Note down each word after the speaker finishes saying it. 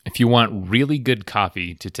you want really good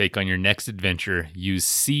coffee to take on your next adventure, use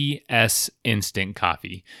CS Instant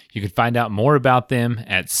Coffee. You can find out more about them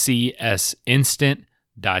at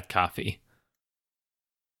csinstant.coffee.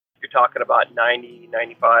 You're talking about 90,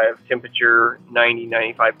 95 temperature, 90,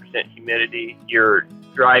 95% humidity. You're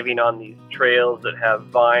driving on these trails that have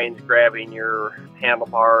vines grabbing your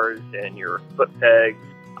handlebars and your foot pegs.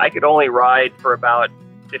 I could only ride for about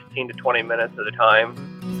 15 to 20 minutes at a time.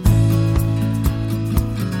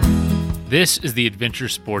 This is the Adventure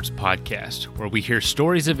Sports Podcast, where we hear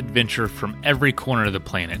stories of adventure from every corner of the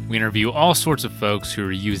planet. We interview all sorts of folks who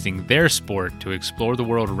are using their sport to explore the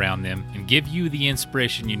world around them and give you the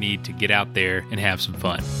inspiration you need to get out there and have some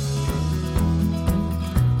fun.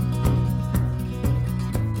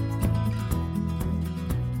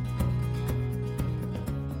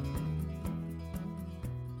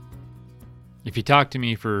 If you talk to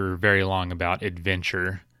me for very long about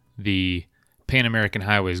adventure, the Pan American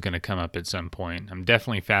Highway is going to come up at some point. I'm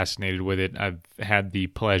definitely fascinated with it. I've had the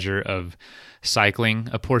pleasure of cycling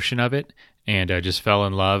a portion of it, and I just fell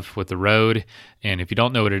in love with the road. And if you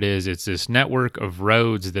don't know what it is, it's this network of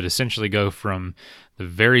roads that essentially go from the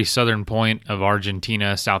very southern point of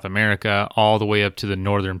Argentina, South America, all the way up to the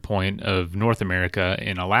northern point of North America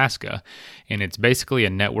in Alaska. And it's basically a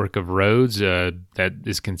network of roads that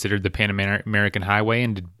is considered the Pan American Highway.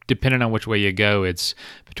 And depending on which way you go, it's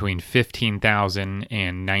between 15,000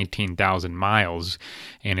 and 19,000 miles.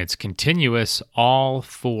 And it's continuous all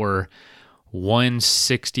for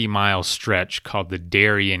 160-mile stretch called the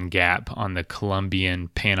Darien Gap on the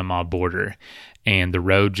Colombian-Panama border. And the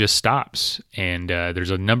road just stops. And there's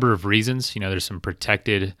a number of reasons. You know, there's some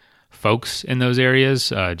protected folks in those areas,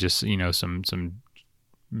 some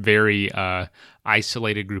very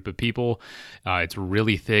isolated group of people. It's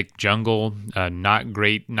really thick jungle, not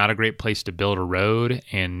a great place to build a road.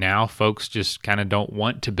 And now folks just kind of don't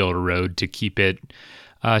want to build a road to keep it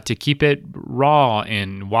raw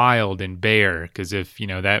and wild and bare. Because if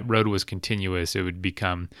that road was continuous, it would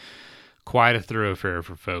become quite a thoroughfare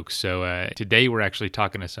for folks. So today we're actually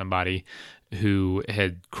talking to somebody who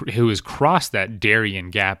has crossed that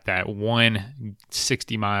Darien Gap, that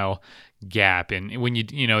 160-mile gap. And when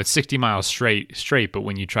it's 60 miles straight, but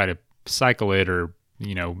when you try to cycle it or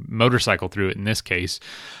motorcycle through it in this case,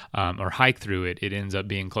 or hike through it, it ends up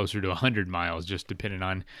being closer to 100 miles, just depending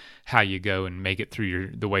on how you go and make it through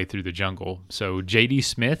the way through the jungle. So JD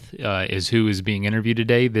Smith is who is being interviewed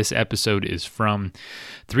today. This episode is from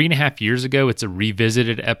 3.5 years ago. It's a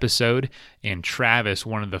revisited episode, and Travis,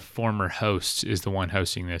 one of the former hosts, is the one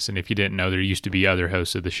hosting this. And if you didn't know, there used to be other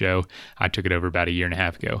hosts of the show. I took it over about 1.5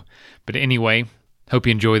 years ago. But anyway, hope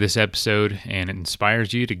you enjoy this episode and it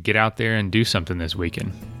inspires you to get out there and do something this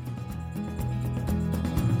weekend.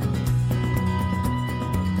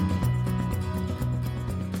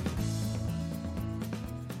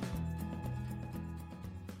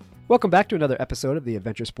 Welcome back to another episode of the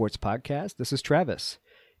Adventure Sports Podcast. This is Travis.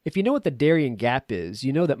 If you know what the Darien Gap is,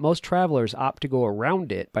 you know that most travelers opt to go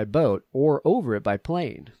around it by boat or over it by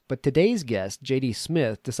plane. But today's guest, JD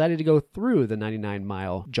Smith, decided to go through the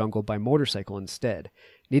 99-mile jungle by motorcycle instead.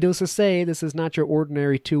 Needless to say, this is not your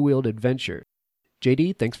ordinary two-wheeled adventure.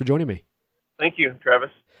 JD, thanks for joining me. Thank you,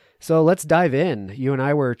 Travis. So let's dive in. You and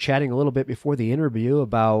I were chatting a little bit before the interview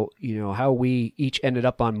about, how we each ended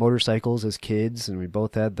up on motorcycles as kids, and we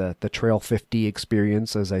both had the Trail 50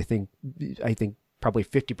 experience, as I think probably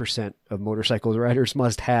 50% of motorcycle riders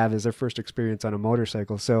must have as their first experience on a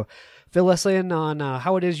motorcycle. So fill us in on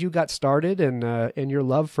how it is you got started and your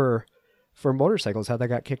love for motorcycles, how that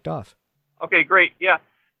got kicked off. Okay, great. Yeah.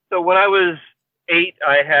 So when I was 8,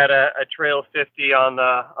 I had a Trail 50 on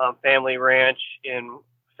the family ranch in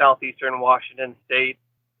southeastern Washington State.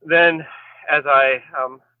 Then as I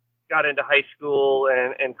got into high school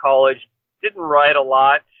and college, didn't ride a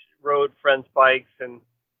lot, rode friends' bikes and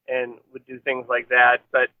would do things like that.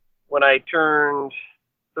 But when I turned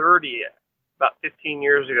 30, about 15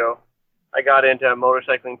 years ago, I got into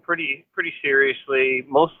motorcycling pretty seriously,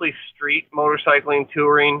 mostly street motorcycling,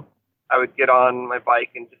 touring. I would get on my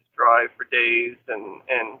bike and just drive for days and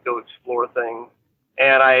go explore things.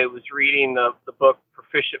 And I was reading the book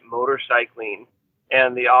Proficient Motorcycling,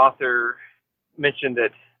 and the author mentioned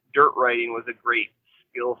that dirt riding was a great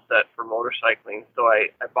skill set for motorcycling. So I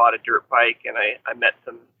bought a dirt bike, and I met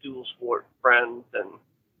some dual sport friends and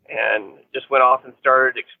just went off and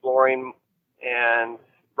started exploring. And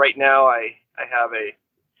right now I have a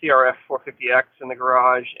CRF 450X in the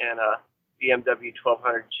garage and a BMW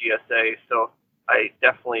 1200 GSA. So I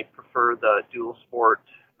definitely prefer the dual sport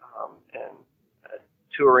and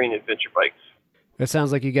touring adventure bikes. It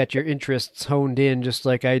sounds like you got your interests honed in just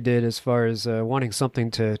like I did as far as wanting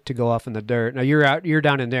something to go off in the dirt. Now you're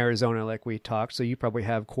down in Arizona like we talked, so you probably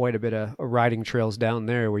have quite a bit of riding trails down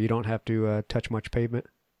there where you don't have to touch much pavement.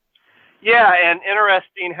 Yeah, and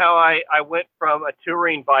interesting how I went from a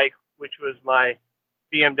touring bike, which was my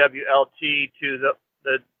BMW LT, to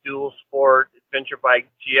the dual sport adventure bike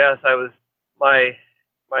GS. My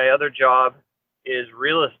other job is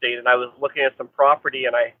real estate, and I was looking at some property,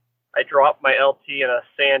 and I dropped my LT in a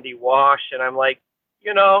sandy wash, and I'm like,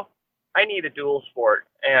 I need a dual sport.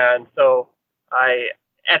 And so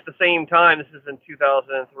at the same time, this is in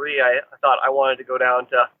 2003, I thought I wanted to go down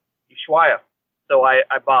to Ushuaia. So I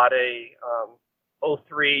bought a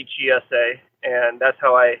 03 GSA, and that's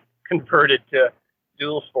how I converted to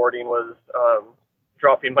dual sporting, was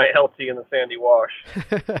dropping my LT in the sandy wash.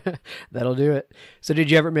 That'll do it. So did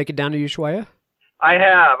you ever make it down to Ushuaia? I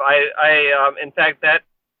have. In fact, that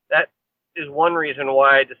is one reason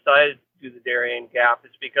why I decided to do the Darien Gap,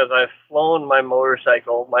 is because I've flown my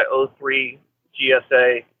motorcycle, my 03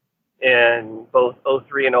 GSA, in both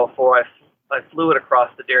 03 and 04. I flew it across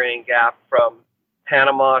the Darien Gap from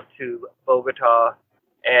Panama to Bogota,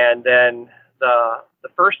 and then the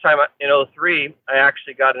first time in 03, I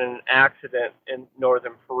actually got in an accident in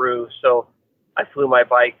northern Peru, so I flew my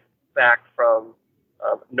bike back from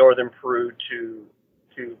northern Peru to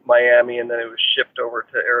Miami, and then it was shipped over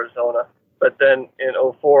to Arizona. But then in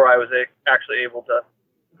 04, I was actually able to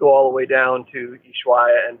go all the way down to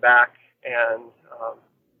Ushuaia and back, and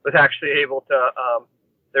was actually able to,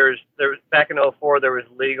 there was back in 04, there was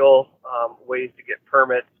legal ways to get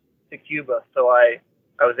permits to Cuba. So I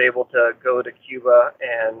was able to go to Cuba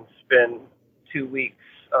and spend 2 weeks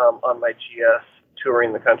on my GS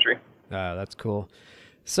touring the country. That's cool.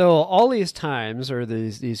 So all these times, or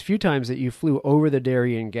these few times that you flew over the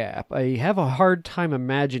Darien Gap, I have a hard time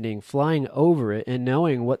imagining flying over it and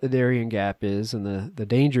knowing what the Darien Gap is and the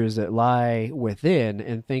dangers that lie within,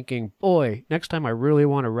 and thinking, boy, next time I really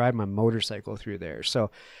want to ride my motorcycle through there.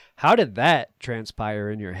 So how did that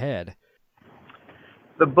transpire in your head?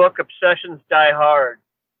 The book Obsessions Die Hard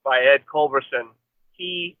by Ed Culberson.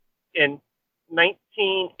 He, in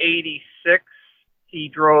 1986, he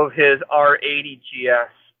drove his R80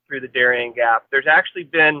 GS through the Darien Gap. There's actually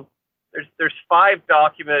been, there's 5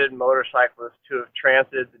 documented motorcyclists who have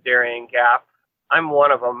transited the Darien Gap. I'm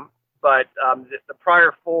one of them, but the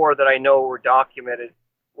prior 4 that I know were documented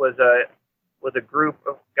was a group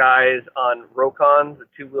of guys on Rokons, the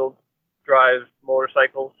 2-wheel drive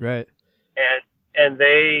motorcycles. Right. And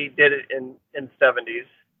they did it in the 70s.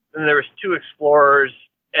 Then there was 2 explorers,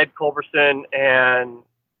 Ed Culberson and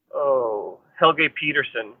Helge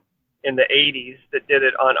Peterson, in the 80s, that did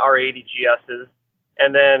it on R80 GSs.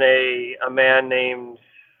 And then a man named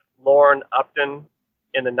Lauren Upton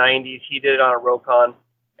in the 90s, he did it on a Rokon.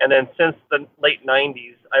 And then since the late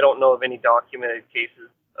 90s, I don't know of any documented cases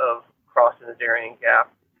of crossing the Darien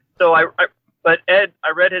Gap. So but Ed,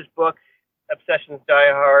 I read his book, Obsessions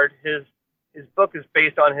Die Hard. His book is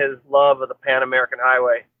based on his love of the Pan American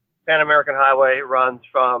Highway. Pan American Highway runs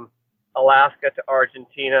from Alaska to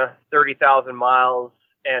Argentina, 30,000 miles,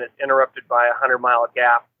 and it's interrupted by a 100-mile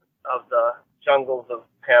gap of the jungles of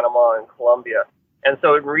Panama and Colombia. And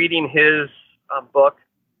so in reading his book,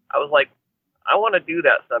 I was like, I want to do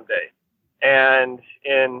that someday. And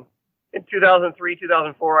in 2003,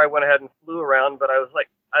 2004, I went ahead and flew around, but I was like,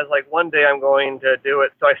 one day I'm going to do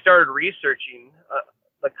it. So I started researching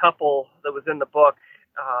the couple that was in the book,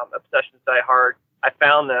 Obsessions Die Hard. I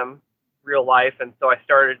found them real life, and so I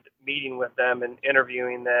started meeting with them and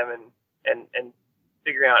interviewing them and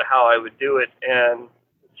figuring out how I would do it. And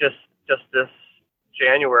just this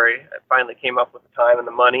January, I finally came up with the time and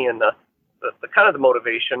the money and the kind of the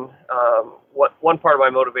motivation. One part of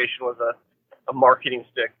my motivation was a marketing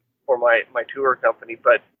stick for my tour company,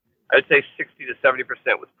 but I would say 60 to 70%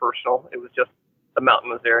 was personal. It was just the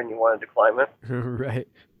mountain was there and you wanted to climb it. Right.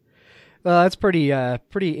 Well, that's pretty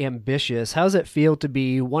ambitious. How's it feel to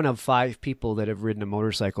be one of 5 people that have ridden a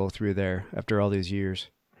motorcycle through there after all these years?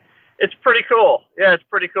 It's pretty cool. Yeah, it's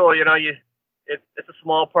pretty cool. It's a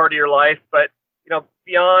small part of your life, but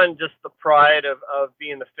beyond just the pride of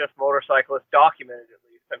being the 5th motorcyclist documented,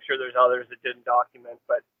 at least. I'm sure there's others that didn't document,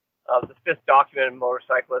 but the 5th documented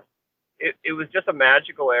motorcyclist, it was just a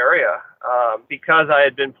magical area. Because I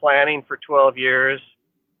had been planning for 12 years,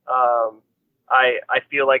 I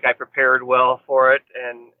feel like I prepared well for it.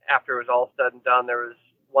 And after it was all said and done, there was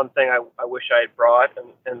one thing I wish I had brought,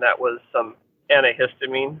 and that was some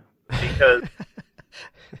antihistamine, because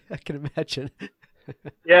I can imagine.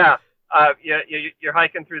 Yeah. You're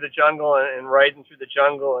hiking through the jungle and riding through the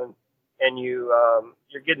jungle, and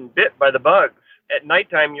you're getting bit by the bugs, at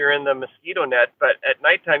nighttime you're in the mosquito net, but at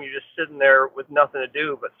nighttime you're just sitting there with nothing to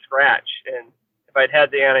do but scratch. And if I'd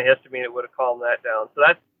had the antihistamine, it would have calmed that down. So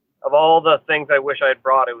that's, of all the things I wish I'd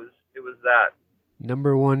brought, it was that.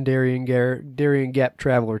 Number one Darien Gap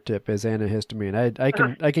traveler tip is antihistamine.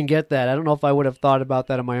 I can get that. I don't know if I would have thought about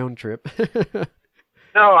that on my own trip.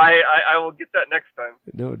 No, I will get that next time.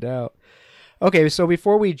 No doubt. Okay, so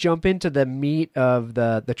before we jump into the meat of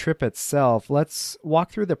the trip itself, let's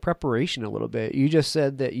walk through the preparation a little bit. You just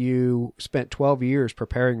said that you spent 12 years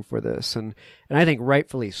preparing for this, and I think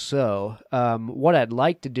rightfully so. What I'd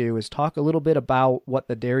like to do is talk a little bit about what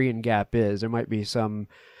the Darien Gap is. There might be some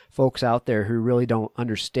folks out there who really don't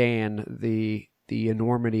understand the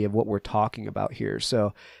enormity of what we're talking about here.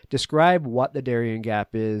 So describe what the Darien Gap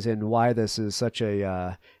is and why this is such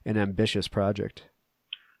an ambitious project.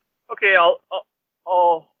 Okay,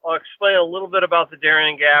 I'll explain a little bit about the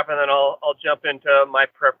Darien Gap, and then I'll jump into my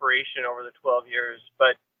preparation over the 12 years.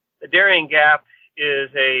 But the Darien Gap is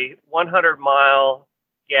a 100-mile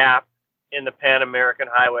gap in the Pan American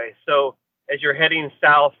Highway. So as you're heading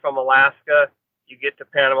south from Alaska, you get to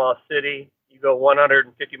Panama City. You go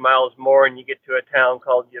 150 miles more, and you get to a town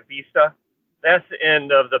called Yavista. That's the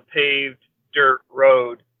end of the paved dirt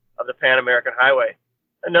road of the Pan American Highway.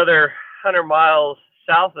 Another 100 miles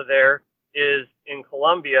south of there is in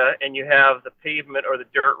Colombia, and you have the pavement or the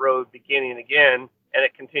dirt road beginning again, and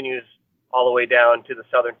it continues all the way down to the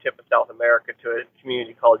southern tip of South America to a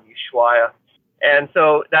community called Ushuaia. And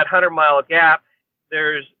so that 100-mile gap,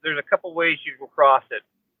 there's a couple ways you can cross it.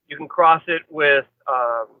 You can cross it with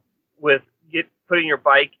putting your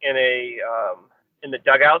bike in the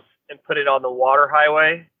dugouts and put it on the water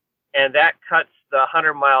highway, and that cuts the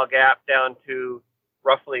 100-mile gap down to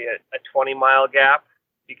roughly a 20-mile gap,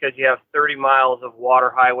 because you have 30 miles of water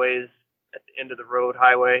highways at the end of the road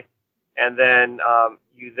highway, and then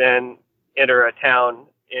you then enter a town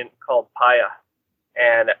called Paya,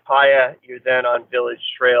 and at Paya you're then on village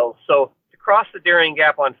trails. So to cross the Darien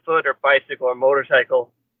Gap on foot or bicycle or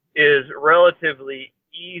motorcycle is relatively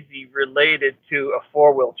easy related to a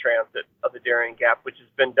four-wheel transit of the Darien Gap, which has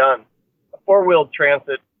been done. A four-wheel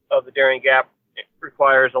transit of the Darien Gap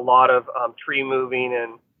requires a lot of tree moving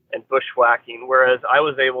and bushwhacking, whereas I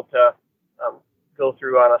was able to go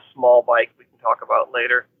through on a small bike we can talk about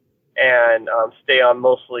later, and stay on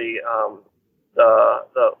mostly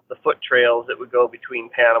the foot trails that would go between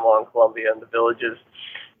Panama and Colombia and the villages.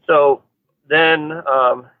 So then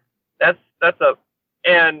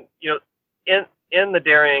in the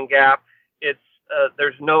Darien Gap, it's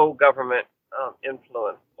there's no government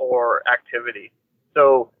influence or activity.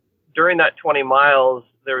 So during that 20 miles,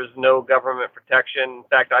 there was no government protection. In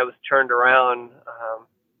fact, I was turned around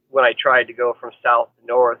when I tried to go from south to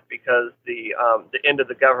north, because the end of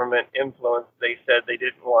the government influence, they said they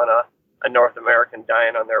didn't want a North American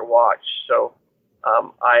dying on their watch. So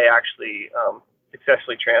I actually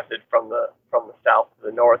successfully transited from the south to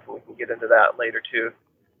the north, and we can get into that later too.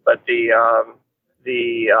 But the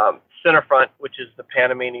Centerfront, which is the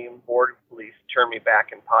Panamanian Border Police, turned me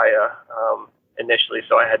back in Paya initially,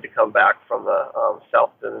 so I had to come back from the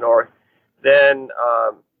south to the north. Then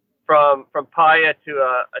from Paya to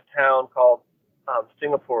a town called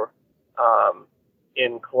Singapore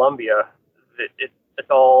in Colombia, it's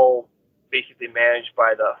all basically managed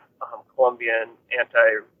by the Colombian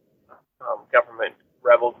anti-government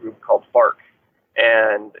rebel group called FARC.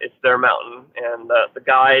 And it's their mountain. And the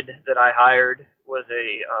guide that I hired was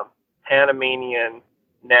a Panamanian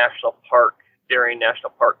National Park, Darien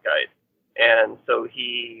National Park guide. And so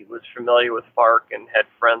he was familiar with FARC and had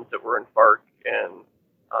friends that were in FARC. And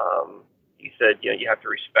he said, you have to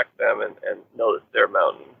respect them and know it's their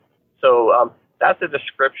mountain. So that's a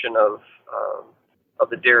description of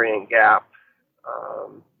the Darien Gap.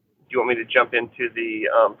 Do you want me to jump into the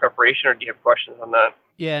preparation, or do you have questions on that?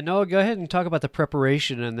 Yeah, no, go ahead and talk about the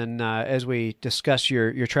preparation, and then as we discuss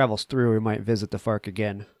your travels through, we might visit the FARC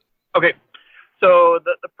again. Okay, so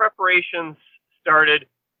the preparations started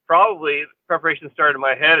in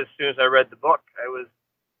my head as soon as I read the book.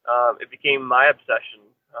 It became my obsession.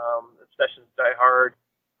 Obsessions die hard.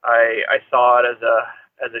 I saw it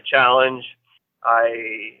as a challenge.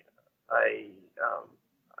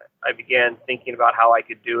 I began thinking about how I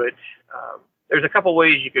could do it. There's a couple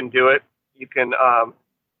ways you can do it. You can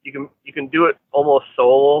do it almost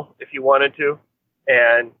solo if you wanted to,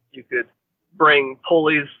 and you could bring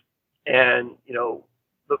pulleys and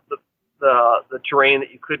the terrain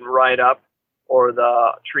that you couldn't ride up, or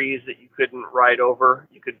the trees that you couldn't ride over.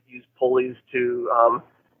 You could use pulleys to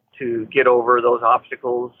get over those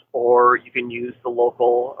obstacles, or you can use the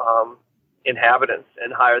local inhabitants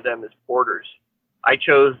and hire them as porters. I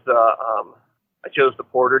chose I chose the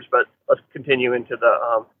porters, but let's continue into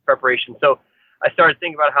the preparation. So I started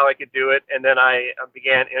thinking about how I could do it, and then I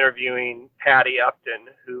began interviewing Patty Upton,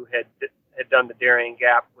 who had done the Darien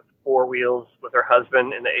Gap with 4 wheels with her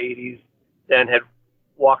husband in the 80s, then had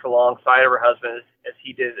walked alongside of her husband as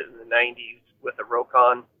he did in the 90s with a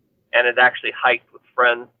Rokon, and had actually hiked with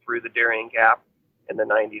friends through the Darien Gap in the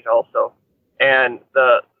 90s also. And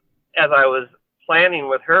as I was planning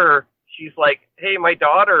with her, she's like, "Hey, my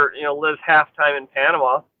daughter, lives half time in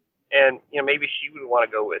Panama, and maybe she would want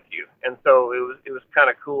to go with you." And so it was kind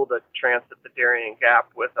of cool to transit the Darien Gap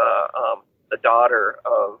with the daughter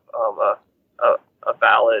of a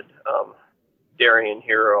valid Darien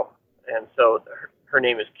hero. And so her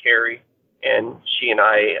name is Carrie, and she and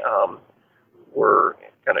I were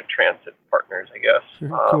kind of transit partners, I guess.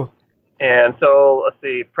 Cool. And so let's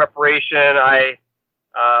see, preparation. I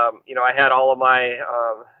had all of my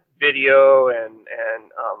video and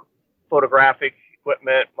photographic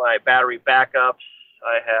equipment, my battery backups.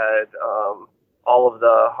 I had all of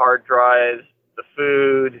the hard drives, the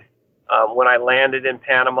food. When I landed in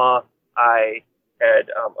Panama, I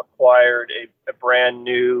had acquired a brand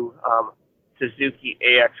new Suzuki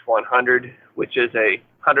AX100, which is a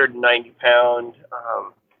 190-pound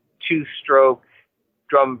 2-stroke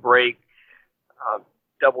drum brake,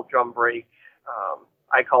 double drum brake.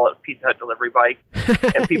 I call it a Pizza Hut delivery bike.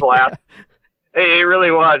 And people ask, hey, it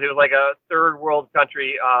really was. It was like a third world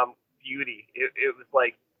country beauty. It was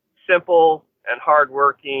like simple and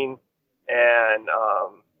hardworking, and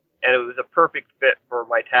it was a perfect fit for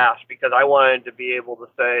my task, because I wanted to be able to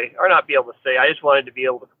say, or not be able to say, I just wanted to be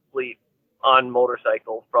able to complete on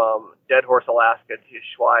motorcycle from Dead Horse, Alaska to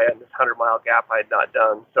Ushuaia, and this 100-mile gap I had not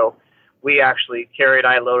done. So we actually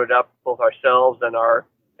I loaded up both ourselves and our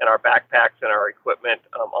backpacks and our equipment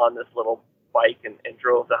on this little bike and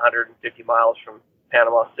drove the 150 miles from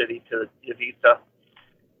Panama City to Ivica.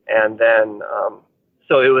 And then,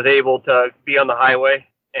 so it was able to be on the highway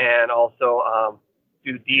and also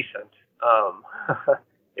do decent.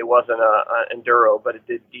 It wasn't an enduro, but it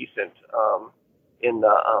did decent in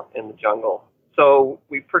the jungle. So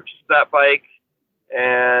we purchased that bike,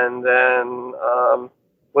 and then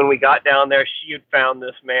when we got down there, she had found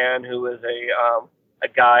this man who was a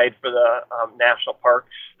guide for the national parks,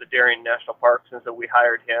 the Darien National Parks, and so we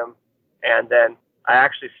hired him. And then I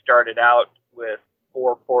actually started out with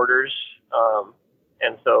 4 porters,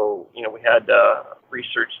 and so we had to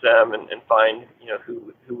research them and find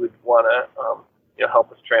who would want to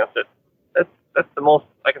help us transit. That's the most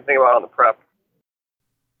I can think about on the prep.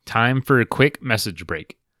 Time for a quick message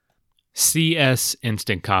break. CS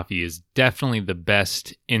Instant Coffee is definitely the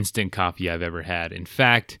best instant coffee I've ever had. In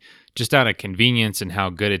fact, just out of convenience and how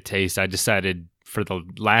good it tastes, I decided for the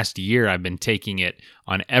last year I've been taking it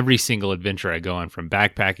on every single adventure I go on, from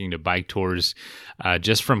backpacking to bike tours,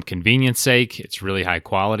 just from convenience sake. It's really high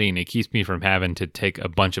quality, and it keeps me from having to take a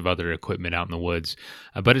bunch of other equipment out in the woods.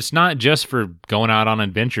 But it's not just for going out on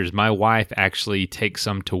adventures. My wife actually takes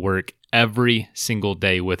some to work every single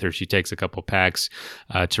day with her. She takes a couple packs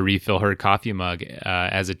to refill her coffee mug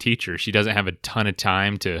as a teacher. She doesn't have a ton of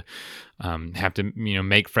time to have to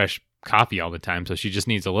make fresh coffee all the time, so she just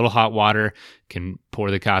needs a little hot water, can pour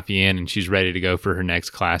the coffee in, and she's ready to go for her next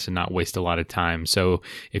class and not waste a lot of time. So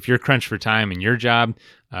if you're crunched for time in your job,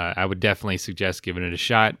 I would definitely suggest giving it a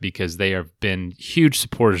shot, because they have been huge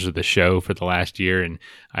supporters of the show for the last year, and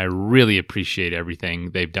I really appreciate everything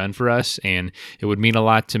they've done for us, and it would mean a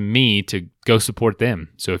lot to me to go support them.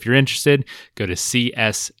 So if you're interested, go to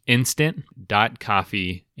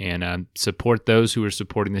csinstant.coffee and support those who are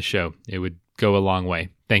supporting the show. It would go a long way.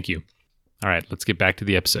 Thank you. All right, let's get back to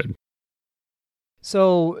the episode.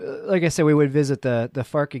 So, like I said, we would visit the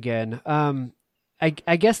FARC again.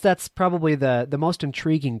 I guess that's probably the most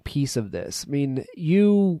intriguing piece of this. I mean,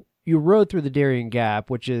 you rode through the Darien Gap,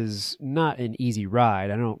 which is not an easy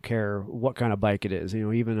ride. I don't care what kind of bike it is.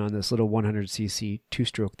 Even on this little 100cc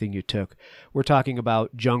 2-stroke thing you took, we're talking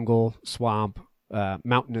about jungle, swamp,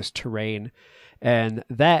 mountainous terrain, and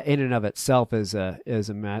that in and of itself is a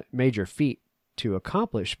major feat to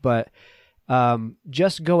accomplish. But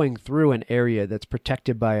just going through an area that's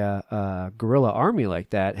protected by a guerrilla army like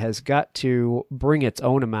that has got to bring its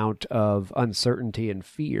own amount of uncertainty and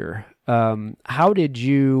fear. How did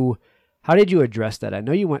you address that? I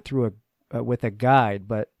know you went through with a guide,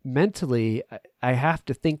 but mentally, I have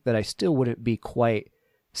to think that I still wouldn't be quite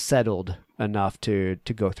settled enough to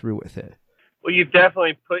go through with it. Well, you've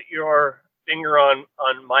definitely put your finger on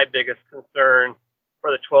my biggest concern.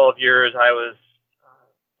 For the 12 years I was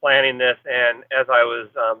planning this, and as I was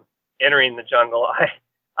entering the jungle,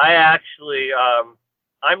 I actually,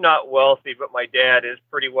 I'm not wealthy, but my dad is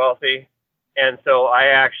pretty wealthy. And so I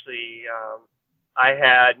actually, I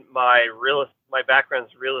had my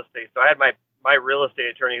background's real estate. So I had my real estate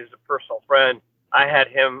attorney who's a personal friend. I had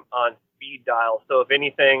him on speed dial. So if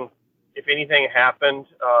anything happened,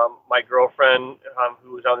 my girlfriend,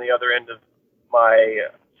 who was on the other end of my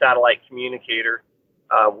satellite communicator,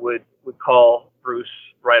 would call Bruce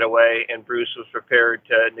right away, and Bruce was prepared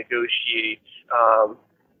to negotiate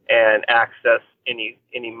and access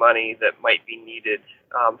any money that might be needed.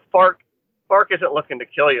 FARC isn't looking to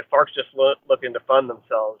kill you. FARC's just looking to fund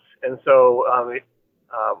themselves. And so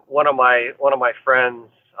one of my friends,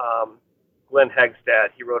 Glenn Hegstad,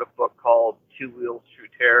 he wrote a book called Two Wheels Through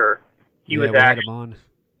Terror. He was actually him on.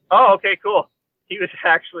 Oh, okay, cool. He was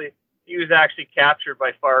actually captured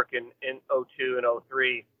by FARC in 02 and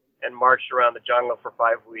 03 and marched around the jungle for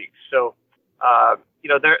 5 weeks. So,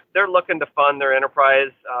 they're looking to fund their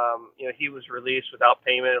enterprise. He was released without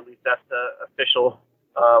payment. At least that's the official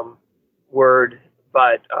word.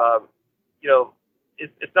 But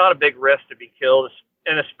it's not a big risk to be killed,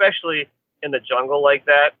 and especially in the jungle like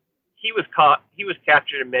that. He was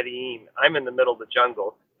captured in Medellin. I'm in the middle of the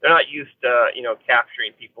jungle. They're not used to,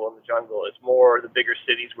 capturing people in the jungle. It's more the bigger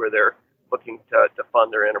cities where they're looking to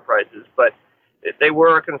fund their enterprises. But they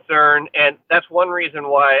were a concern, and that's one reason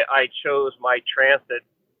why I chose my transit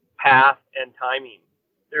path and timing.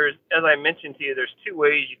 As I mentioned to you, there's two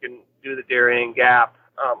ways you can do the Darien Gap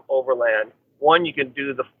overland. One, you can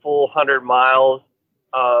do the full 100 miles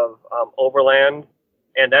of overland,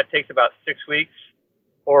 and that takes about 6 weeks.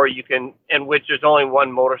 Or you can, in which there's only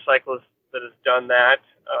one motorcyclist that has done that.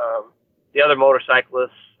 The other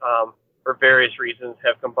motorcyclists, for various reasons,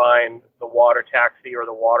 have combined the water taxi or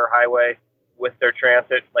the water highway with their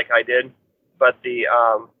transit, like I did. But the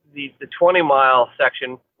 20-mile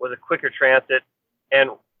section was a quicker transit,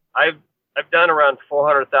 and I've done around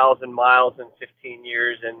 400,000 miles in 15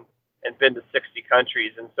 years and been to 60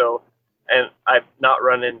 countries, and I've not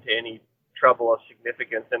run into any trouble of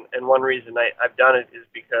significance. And one reason I've done it is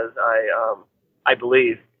because I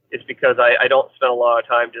believe it's because I don't spend a lot of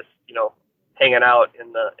time just hanging out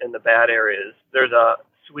in the bad areas. There's a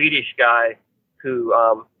Swedish guy who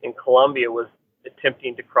in Colombia was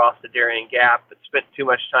attempting to cross the Darien Gap, but spent too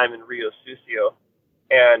much time in Rio Sucio,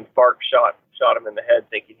 and FARC shot him in the head,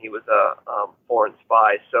 thinking he was a foreign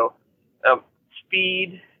spy. So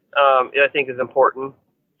speed, I think, is important.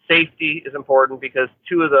 Safety is important because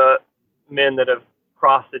two of the men that have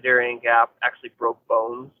crossed the Darien Gap actually broke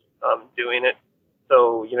bones doing it.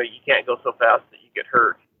 So, you can't go so fast that you get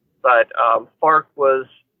hurt. But FARC was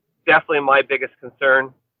definitely my biggest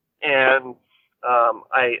concern. And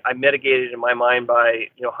I mitigated in my mind by,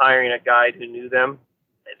 hiring a guide who knew them,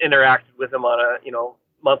 interacted with them on a,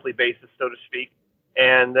 monthly basis, so to speak.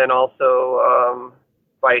 And then also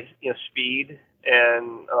by, speed.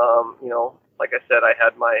 And, like I said, I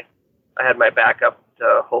had my backup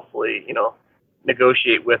to hopefully,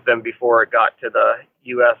 negotiate with them before it got to the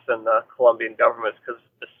U.S. and the Colombian governments, because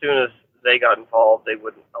as soon as they got involved, they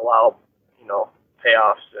wouldn't allow,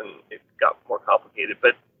 payoffs, and it got more complicated.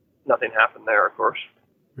 But nothing happened there, of course.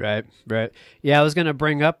 Right. Yeah, I was going to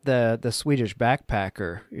bring up the Swedish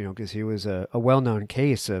backpacker, because he was a well-known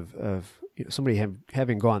case of somebody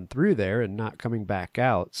having gone through there and not coming back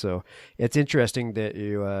out. So it's interesting that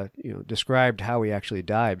you described how he actually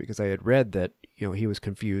died, because I had read that he was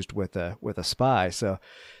confused with a spy. So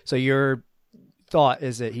your thought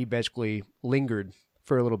is that he basically lingered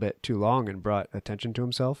for a little bit too long and brought attention to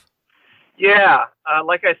himself. Yeah,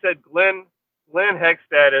 like I said, Glenn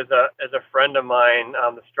Hegstad is a friend of mine,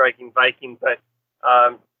 the Striking Viking, but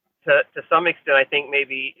to some extent, I think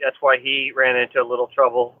maybe that's why he ran into a little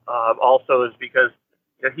trouble. Also, is because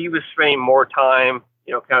he was spending more time,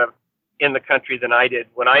 kind of in the country than I did.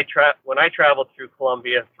 When I traveled through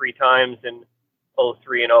Colombia 3 times in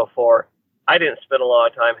 03 and 04, I didn't spend a lot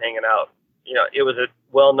of time hanging out. It was a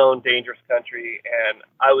well-known, dangerous country, and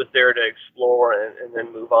I was there to explore and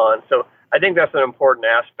then move on. So I think that's an important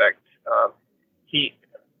aspect.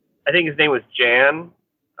 I think his name was Jan.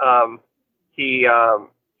 He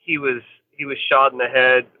was shot in the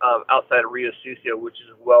head outside of Rio Sucio, which is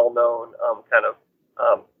a well-known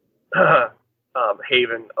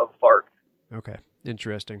haven of FARC. Okay,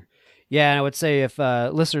 interesting. Yeah, I would say if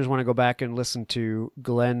listeners want to go back and listen to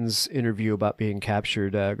Glenn's interview about being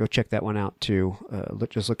captured, go check that one out too.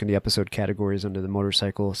 Just look in the episode categories under the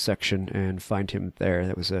motorcycle section and find him there.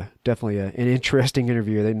 That was definitely an interesting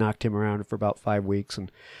interview. They knocked him around for about 5 weeks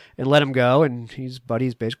and let him go, and his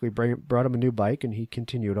buddies basically brought him a new bike, and he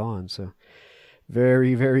continued on. So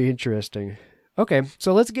very, very interesting. Okay,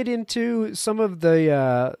 so let's get into some of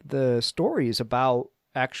the stories about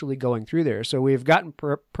actually going through there. So we've gotten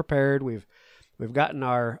prepared. We've we've gotten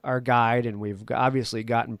our guide, and we've obviously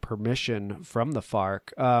gotten permission from the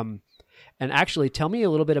FARC. And actually, tell me a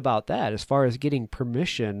little bit about that as far as getting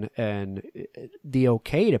permission and the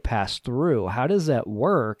okay to pass through. How does that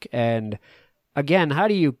work? And again, how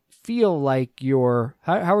do you feel like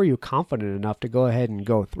how are you confident enough to go ahead and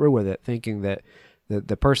go through with it, thinking that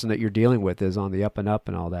the person that you're dealing with is on the up and up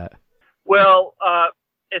and all that? Well,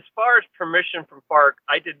 as far as permission from FARC,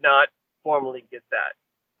 I did not formally get that.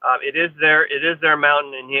 It is their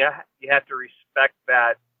mountain, and you have to respect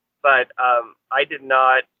that. But I did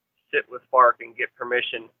not sit with FARC and get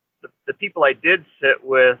permission. The people I did sit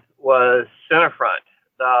with was Cinefront,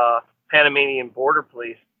 the Panamanian Border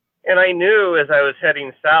Police, and I knew as I was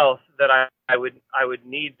heading south that I would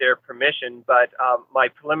need their permission. But my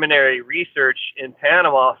preliminary research in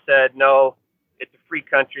Panama said, no, it's a free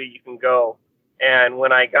country, you can go. And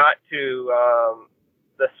when I got to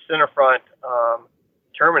the Cinefront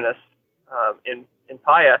terminus in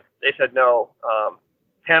Paya, they said no.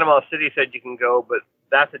 Panama City said you can go, but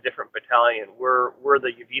that's a different battalion. We're the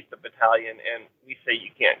Yavista battalion, and we say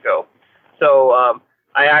you can't go. So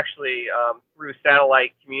I actually, through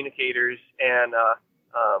satellite communicators and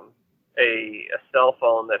a cell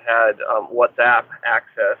phone that had WhatsApp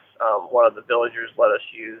access, one of the villagers let us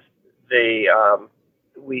use.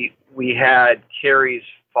 We had Carrie's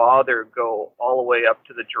father go all the way up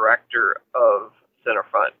to the director of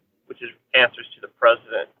Cinefront, which is answers to the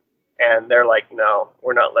president. And they're like, no,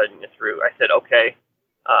 we're not letting you through. I said, okay.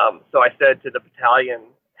 So I said to the battalion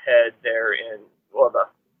head there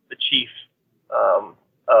the chief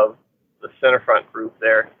of the Cinefront group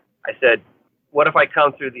there, I said, what if I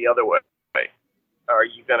come through the other way? Are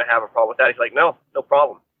you going to have a problem with that? He's like, no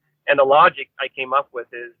problem. And the logic I came up with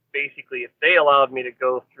is basically if they allowed me to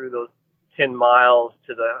go through those 10 miles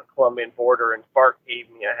to the Colombian border and FARC gave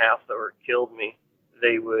me a hassle or killed me,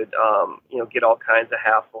 they would, get all kinds of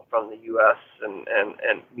hassle from the U.S. and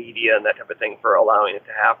media and that type of thing for allowing it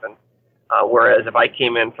to happen. Whereas if I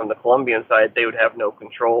came in from the Colombian side, they would have no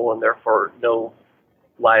control and therefore no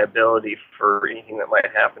liability for anything that might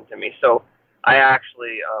happen to me. So I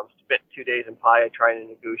actually spent 2 days in Paya trying to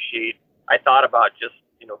negotiate. I thought about just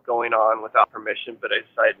going on without permission, but I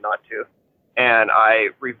decided not to. And I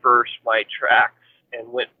reversed my tracks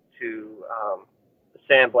and went to the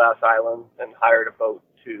San Blas Islands and hired a boat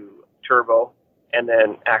to Turbo, and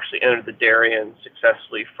then actually entered the Darien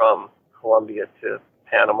successfully from Colombia to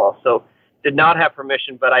Panama. So did not have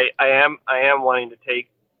permission, but I am wanting to take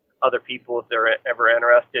other people if they're ever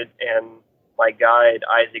interested. And my guide,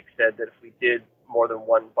 Isaac, said that if we did more than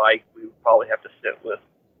one bike, we would probably have to sit with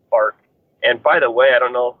FARC. And by the way, I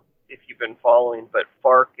don't know if you've been following, but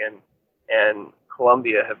FARC and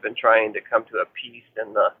Colombia have been trying to come to a peace,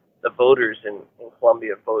 and the voters in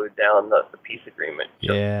Colombia voted down the peace agreement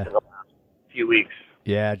just in the last few weeks.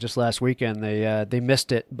 Yeah, just last weekend they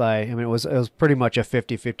missed it by, it was pretty much a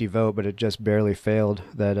 50-50 vote, but it just barely failed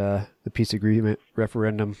that the peace agreement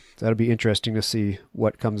referendum. That'll be interesting to see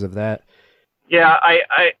what comes of that. Yeah,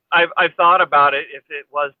 I've thought about it if it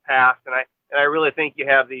was passed, and I really think you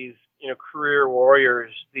have these career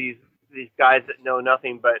warriors, these guys that know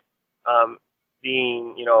nothing but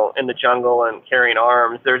being in the jungle and carrying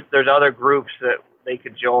arms. There's other groups that they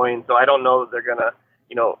could join, so I don't know that they're gonna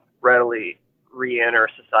readily re-enter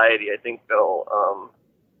society. I think they'll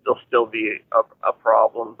still be a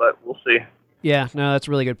problem, but we'll see. Yeah, no, that's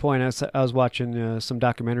a really good point. I was watching some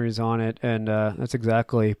documentaries on it, and that's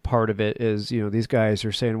exactly part of it. Is these guys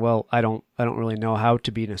are saying, well, I don't really know how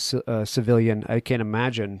to be a civilian. I can't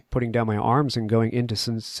imagine putting down my arms and going into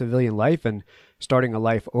some civilian life and starting a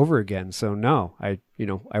life over again. So no, I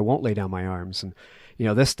won't lay down my arms. And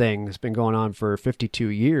this thing has been going on for 52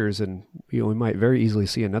 years, and we might very easily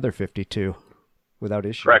see another 52 without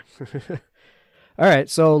issue. Correct. All right,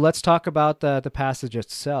 so let's talk about the passage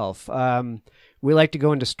itself. We like to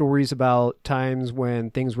go into stories about times when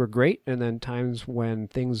things were great and then times when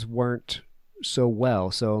things weren't so well.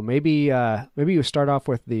 So maybe you start off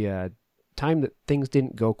with the time that things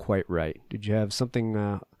didn't go quite right. Did you have something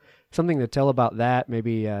to tell about that?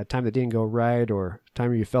 Maybe a time that didn't go right, or a time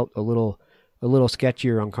where you felt a little sketchy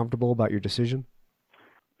or uncomfortable about your decision?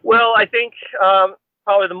 Well, I think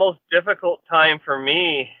probably the most difficult time for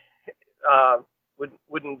me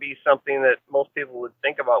wouldn't be something that most people would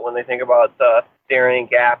think about when they think about the Darien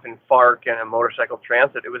Gap and FARC and a motorcycle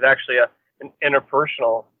transit. It was actually an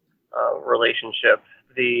interpersonal relationship.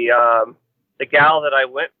 The gal that I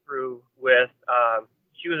went through with,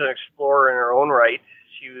 she was an explorer in her own right.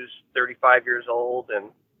 She was 35 years old,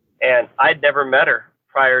 and I'd never met her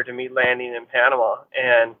prior to me landing in Panama.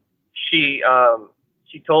 And she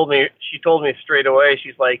she told me straight away.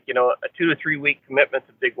 She's like, you know, a 2 to 3 week commitment's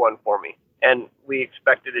a big one for me, and we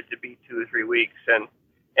expected it to be 2 or 3 weeks, and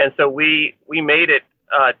so we made it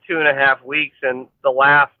 2.5 weeks. And the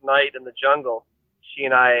last night in the jungle, she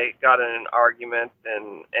and I got in an argument,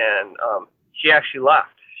 and she actually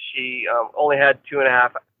left. She only had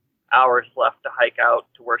 2.5 hours left to hike out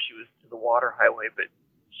to where she was to the water highway, but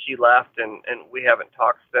she left, and we haven't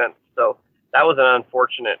talked since. So that was an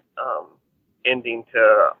unfortunate ending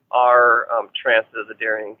to our transit of the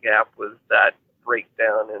Darien Gap, was that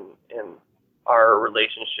breakdown in our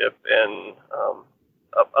relationship, and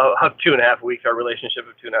of 2.5 weeks, our relationship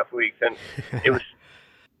of 2.5 weeks. And it was,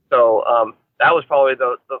 so that was probably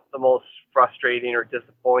the most frustrating or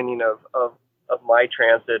disappointing of my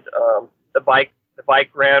transit. The bike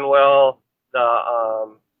ran well. The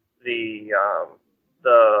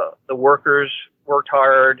workers worked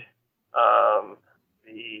hard.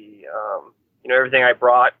 You know, everything I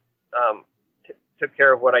brought took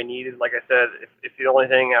care of what I needed. Like I said, if the only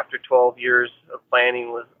thing after 12 years of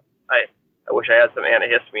planning was, I wish I had some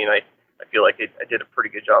antihistamine. I feel like I did a pretty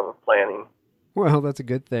good job of planning. Well, that's a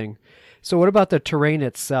good thing. So what about the terrain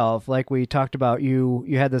itself? Like we talked about, you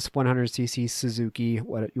had this 100cc Suzuki.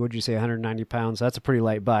 What would you say, 190 pounds? That's a pretty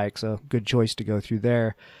light bike, so good choice to go through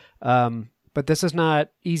there. But this is not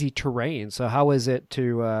easy terrain. So how is it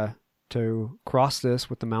to cross this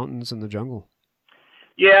with the mountains and the jungle?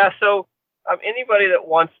 Yeah, so anybody that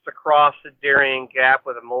wants to cross the Darien Gap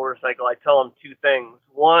with a motorcycle, I tell them two things.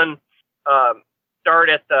 One, start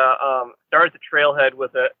at the trailhead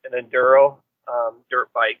with an enduro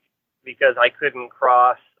dirt bike, because I couldn't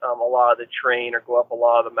cross a lot of the terrain or go up a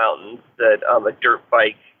lot of the mountains that a dirt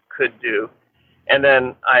bike could do. And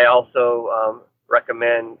then I also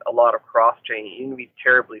recommend a lot of cross training. You need to be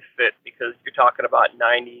terribly fit, because you're talking about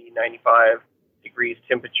 90, 95 degrees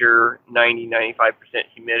temperature, 90, 95%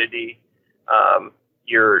 humidity.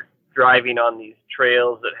 You're driving on these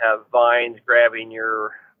trails that have vines grabbing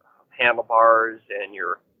your handlebars and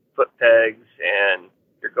your foot pegs, and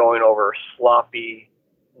you're going over sloppy,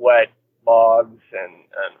 wet bogs and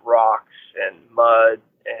rocks and mud.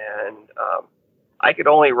 And I could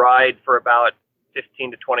only ride for about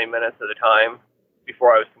 15 to 20 minutes at a time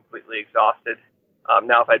before I was completely exhausted.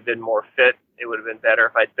 Now, if I'd been more fit, it would have been better.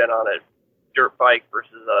 If I'd been on a dirt bike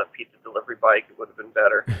versus a pizza delivery bike, it would have been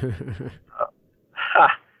better.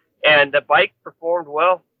 And the bike performed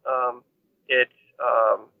well.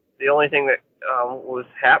 The only thing that was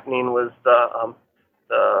happening was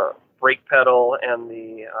the brake pedal and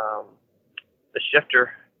the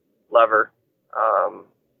shifter lever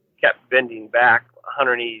kept bending back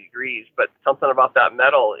 180 degrees, but something about that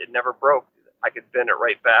metal, it never broke. I could bend it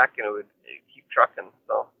right back, and it'd keep trucking.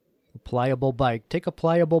 So, a pliable bike. Take a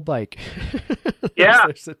pliable bike. Yeah,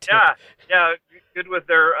 good with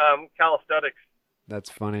their calisthenics.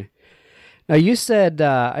 That's funny. Now you said,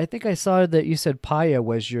 I think I saw that you said Paya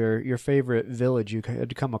was your favorite village you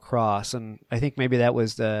had come across, and I think maybe that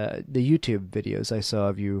was the YouTube videos I saw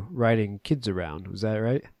of you riding kids around. Was that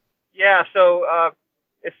right? Yeah. So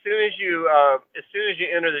as soon as you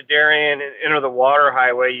enter the Darien and enter the water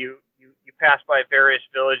highway, you pass by various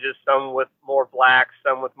villages, some with more blacks,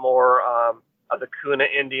 some with more of the Kuna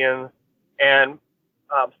Indians, and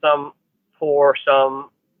some poor, some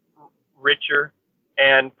richer.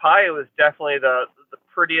 And Paya was definitely the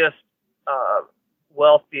prettiest,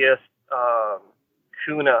 wealthiest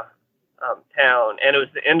Kuna town, and it was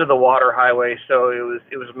the end of the water highway, so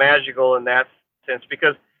it was magical in that sense,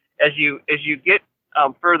 because as you get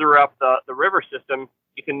further up the river system,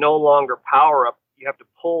 you can no longer power up; you have to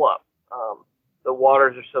pull up. The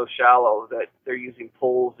waters are so shallow that they're using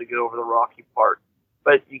poles to get over the rocky part.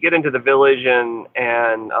 But you get into the village, and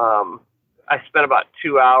I spent about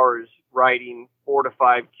 2 hours riding 4 to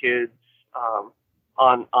 5 kids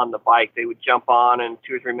on the bike. They would jump on, and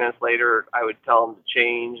 2 or 3 minutes later, I would tell them to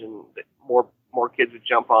change, and more kids would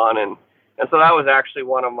jump on, and so that was actually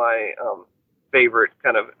one of my favorite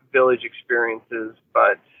kind of village experiences.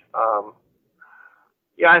 But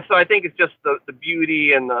yeah, so I think it's just the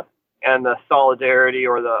beauty and the solidarity,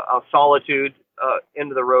 or the solitude,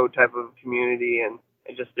 into the road type of community, and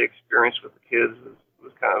just the experience with the kids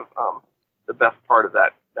was kind of the best part of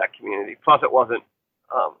that community. Plus, it wasn't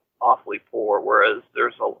awfully poor, whereas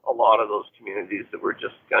there's a lot of those communities that were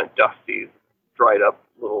just kind of dusty, dried up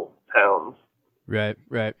little towns. Right.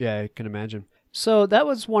 Yeah, I can imagine. So that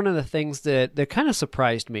was one of the things that kind of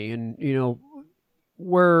surprised me. And, you know,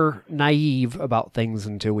 we're naive about things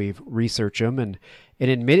until we research them. And And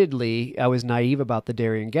admittedly, I was naive about the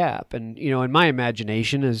Darien Gap. And, in my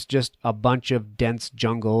imagination is just a bunch of dense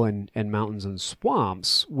jungle and mountains and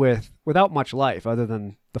swamps without much life other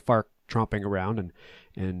than the FARC tromping around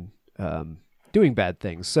and doing bad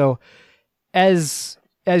things. So as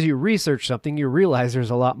you research something, you realize there's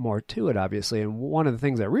a lot more to it, obviously. And one of the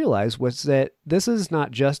things I realized was that this is not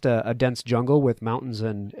just a dense jungle with mountains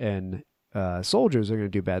and soldiers are going to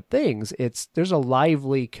do bad things. There's a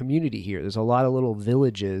lively community here. There's a lot of little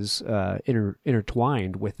villages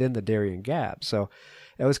intertwined within the Darien Gap. So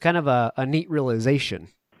it was kind of a neat realization.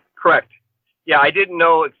 Correct. Yeah, I didn't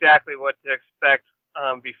know exactly what to expect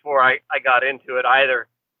before I got into it either.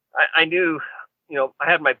 I knew, I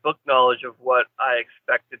had my book knowledge of what I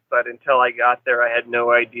expected, but until I got there, I had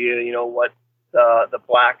no idea, what the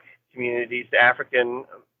black communities, the African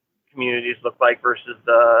communities look like versus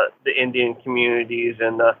the Indian communities,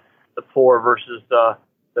 and the poor versus the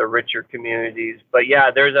richer communities. But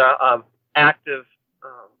yeah, there's a active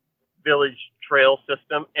village trail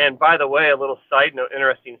system. And by the way, a little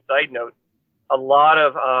interesting side note, a lot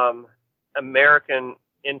of American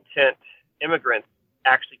intent immigrants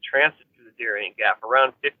actually transit through the Darien Gap,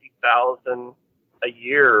 around 50,000 a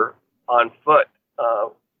year on foot.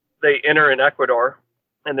 They enter in Ecuador,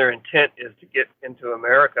 and their intent is to get into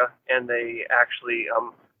America, and they actually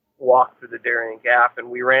walk through the Darien Gap. And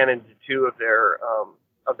we ran into two of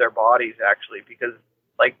their bodies, actually, because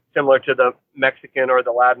like similar to the Mexican or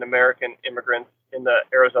the Latin American immigrants in the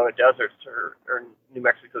Arizona deserts or New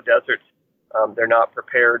Mexico deserts, they're not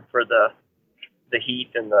prepared for the heat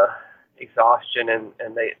and the exhaustion,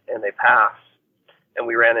 and they pass. And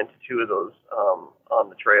we ran into two of those on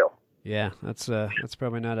the trail. Yeah, that's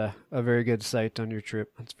probably not a very good sight on your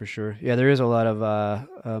trip. That's for sure. Yeah, there is a lot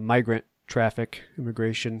of migrant traffic,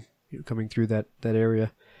 immigration coming through that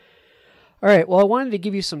area. All right. Well, I wanted to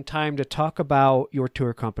give you some time to talk about your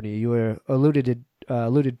tour company. You alluded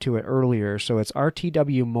to it earlier. So it's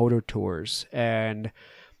RTW Moto Tours, and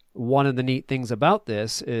one of the neat things about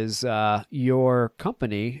this is your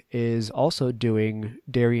company is also doing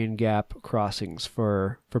Darien Gap crossings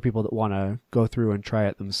for people that want to go through and try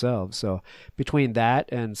it themselves. So between that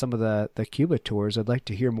and some of the Cuba tours, I'd like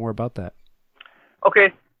to hear more about that.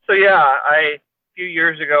 Okay. So yeah, a few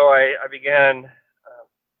years ago, I began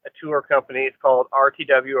a tour company. It's called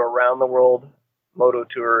RTW Around the World Moto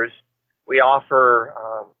Tours. We offer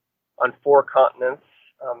on 4 continents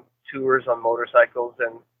tours on motorcycles,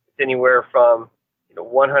 and anywhere from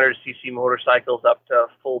 100cc motorcycles up to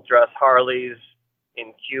full dress Harleys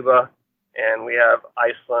in Cuba, and we have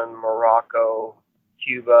Iceland, Morocco,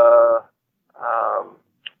 Cuba,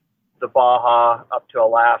 the Baja up to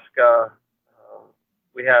Alaska.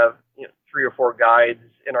 We have 3 or 4 guides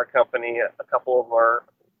in our company. A couple of them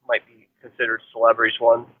might be considered celebrities.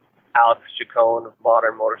 One, Alex Chacon of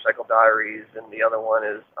Modern Motorcycle Diaries, and the other one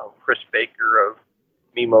is Chris Baker of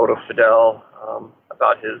Mi Moto Fidel,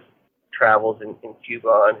 about his travels in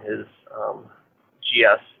Cuba and his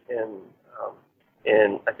GS in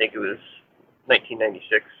I think it was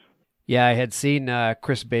 1996. Yeah, I had seen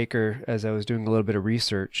Chris Baker as I was doing a little bit of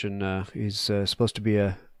research, and he's supposed to be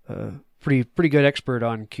a pretty good expert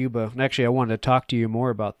on Cuba. And actually, I wanted to talk to you more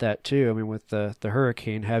about that too. I mean, with the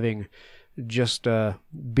hurricane having just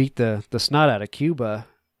beat the snot out of Cuba,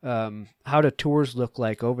 how do tours look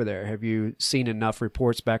like over there? Have you seen enough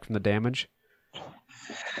reports back from the damage?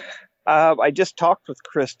 I just talked with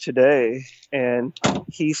Chris today, and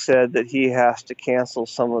he said that he has to cancel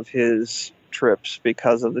some of his trips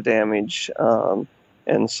because of the damage.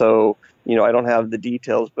 And so, I don't have the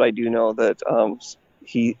details, but I do know that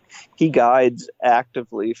he guides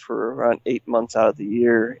actively for around 8 months out of the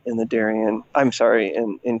year in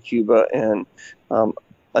in Cuba, and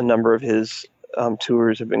a number of his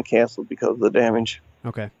tours have been canceled because of the damage.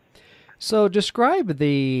 Okay. So describe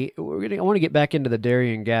I want to get back into the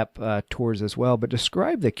Darien Gap tours as well, but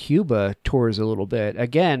describe the Cuba tours a little bit.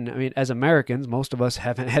 Again, I mean, as Americans, most of us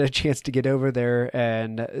haven't had a chance to get over there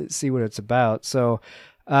and see what it's about. So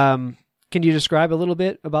can you describe a little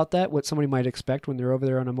bit about that, what somebody might expect when they're over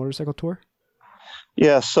there on a motorcycle tour?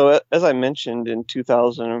 Yeah, so as I mentioned, in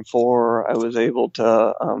 2004, I was able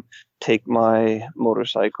to take my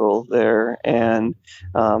motorcycle there, and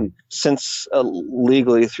since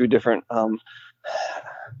legally through different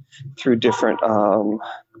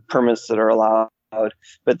permits that are allowed,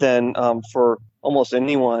 but then for almost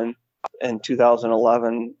anyone in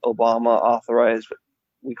 2011, Obama authorized what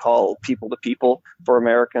we call people to people for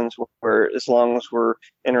Americans, where as long as we're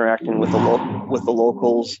interacting with the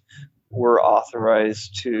locals, we're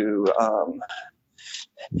authorized to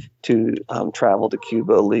travel to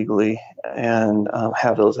Cuba legally and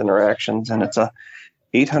have those interactions. And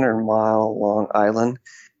 800-mile long island.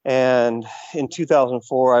 And in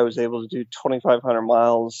 2004, I was able to do 2,500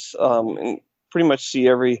 miles and pretty much see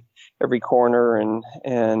every corner and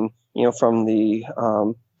from the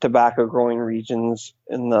tobacco growing regions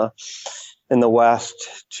in the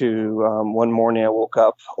west to one morning I woke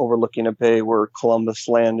up overlooking a bay where Columbus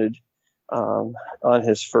landed on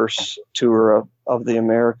his first tour of the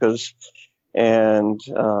Americas. And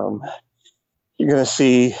you're going to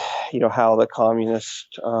see, how the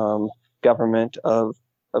communist government of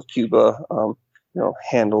Cuba,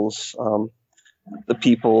 handles the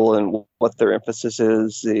people and what their emphasis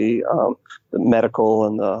is, the medical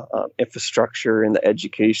and the infrastructure and the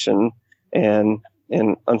education, and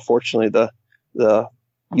unfortunately the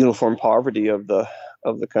uniform poverty of the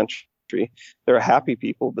country. They're a happy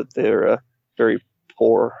people, but they're a very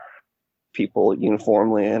poor people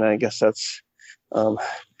uniformly, and I guess that's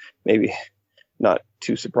maybe not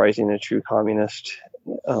too surprising in a true communist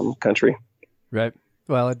country. Right.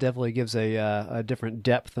 Well, it definitely gives a different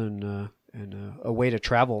depth and a way to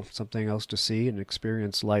travel, something else to see and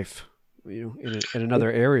experience life, in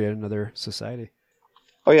another area, another society.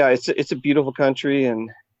 Oh yeah, it's a beautiful country and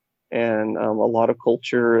a lot of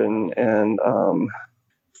culture and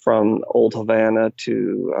from Old Havana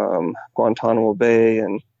to Guantanamo Bay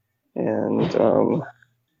and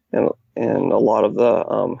a lot of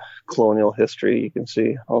the colonial history you can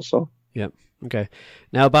see also. Yep. Okay.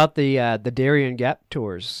 Now about the Darien Gap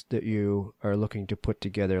tours that you are looking to put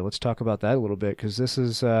together. Let's talk about that a little bit, because this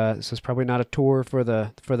is probably not a tour for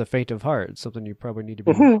the faint of heart. It's something you probably need to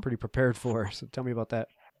be pretty prepared for. So tell me about that.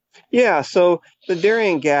 Yeah. So the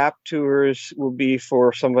Darien Gap tours will be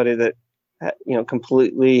for somebody that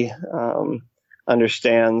completely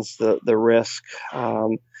understands the risk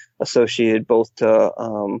associated both to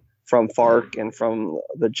from FARC and from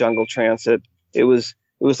the jungle transit. It was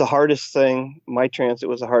the hardest thing. My transit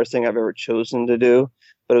was the hardest thing I've ever chosen to do,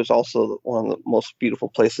 but it was also one of the most beautiful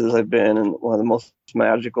places I've been and one of the most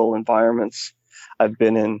magical environments I've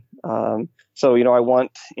been in. So, I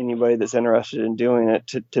want anybody that's interested in doing it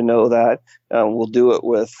to know that we'll do it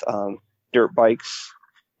with dirt bikes,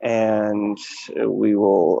 and we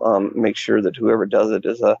will make sure that whoever does it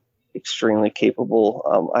is extremely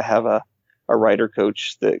capable. I have a rider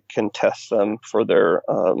coach that can test them for their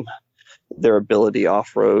ability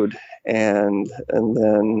off-road, and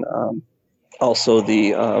then also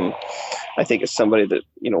the I think it's somebody that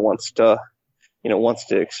wants to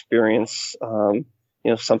experience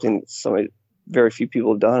something very few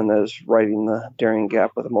people have done, and that is riding the Darien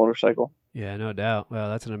Gap with a motorcycle. Yeah, no doubt. Well,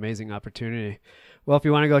 that's an amazing opportunity. Well, if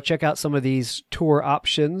you want to go check out some of these tour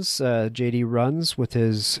options JD runs with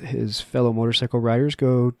his fellow motorcycle riders,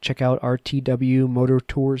 go check out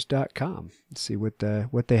rtwmotortours.com and see what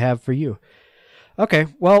they have for you. Okay,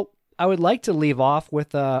 well, I would like to leave off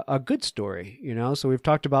with a good story. So we've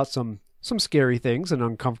talked about some scary things and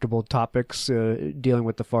uncomfortable topics dealing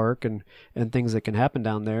with the FARC and things that can happen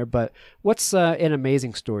down there. But what's an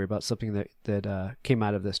amazing story about something that came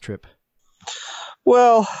out of this trip?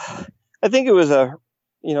 Well, I think it was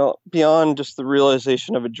beyond just the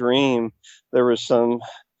realization of a dream. There was some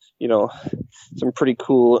pretty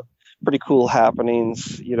cool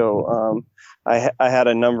happenings. I had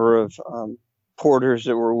a number of porters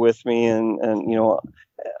that were with me, and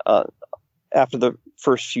after the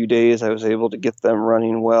first few days, I was able to get them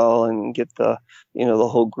running well and get the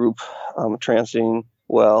whole group transiting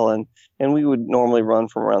well, and we would normally run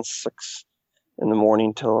from around 6 in the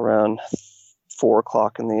morning till around 4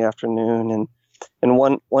 o'clock in the afternoon, and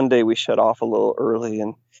one day we shut off a little early,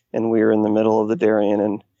 and we were in the middle of the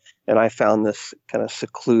Darien, and I found this kind of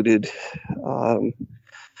secluded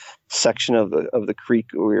section of the creek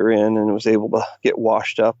we were in, and was able to get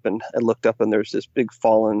washed up, and I looked up and there's this big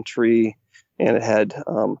fallen tree, and it had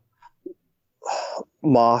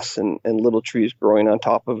moss and little trees growing on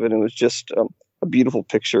top of it. It was just a beautiful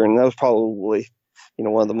picture, and that was probably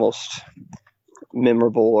one of the most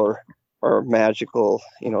memorable or magical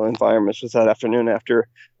environments was that afternoon after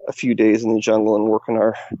a few days in the jungle and working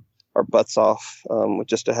our butts off,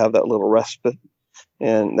 just to have that little respite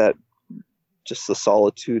and that just the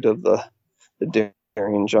solitude of the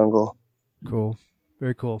Darien jungle. Cool.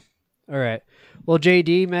 Very cool. All right. Well,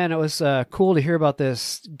 JD, man, it was cool to hear about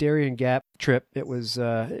this Darien Gap trip. It was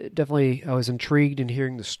definitely, I was intrigued in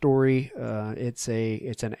hearing the story. It's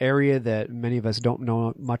an area that many of us don't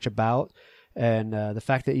know much about. And the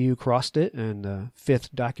fact that you crossed it and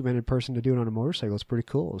fifth documented person to do it on a motorcycle is pretty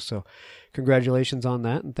cool. So congratulations on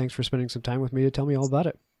that. And thanks for spending some time with me to tell me all about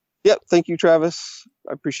it. Yep. Thank you, Travis.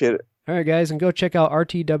 I appreciate it. All right, guys, and go check out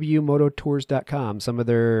rtwmototours.com. Some of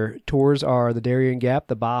their tours are the Darien Gap,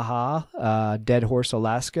 the Baja, Dead Horse,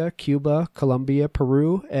 Alaska, Cuba, Colombia,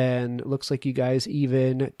 Peru, and it looks like you guys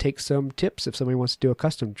even take some tips. If somebody wants to do a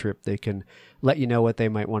custom trip, they can let you know what they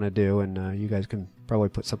might want to do, and you guys can probably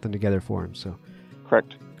put something together for them. So,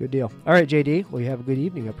 correct. Good deal. All right, JD, well, you have a good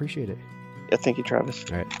evening. I appreciate it. Yeah, thank you, Travis.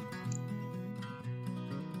 All right.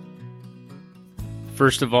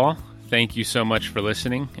 First of all, thank you so much for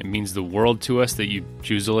listening. It means the world to us that you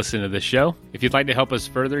choose to listen to this show. If you'd like to help us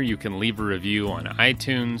further, you can leave a review on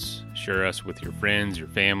iTunes, share us with your friends, your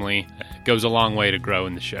family. It goes a long way to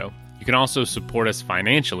growing the show. You can also support us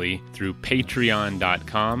financially through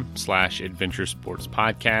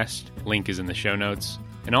patreon.com/adventuresportspodcast. Link is in the show notes.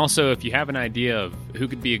 And also, if you have an idea of who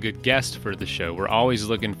could be a good guest for the show, we're always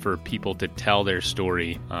looking for people to tell their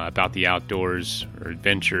story about the outdoors or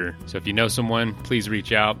adventure. So if you know someone, please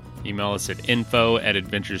reach out. Email us at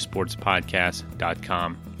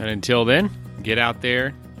info@adventuresportspodcast.com. And until then, get out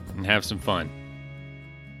there and have some fun.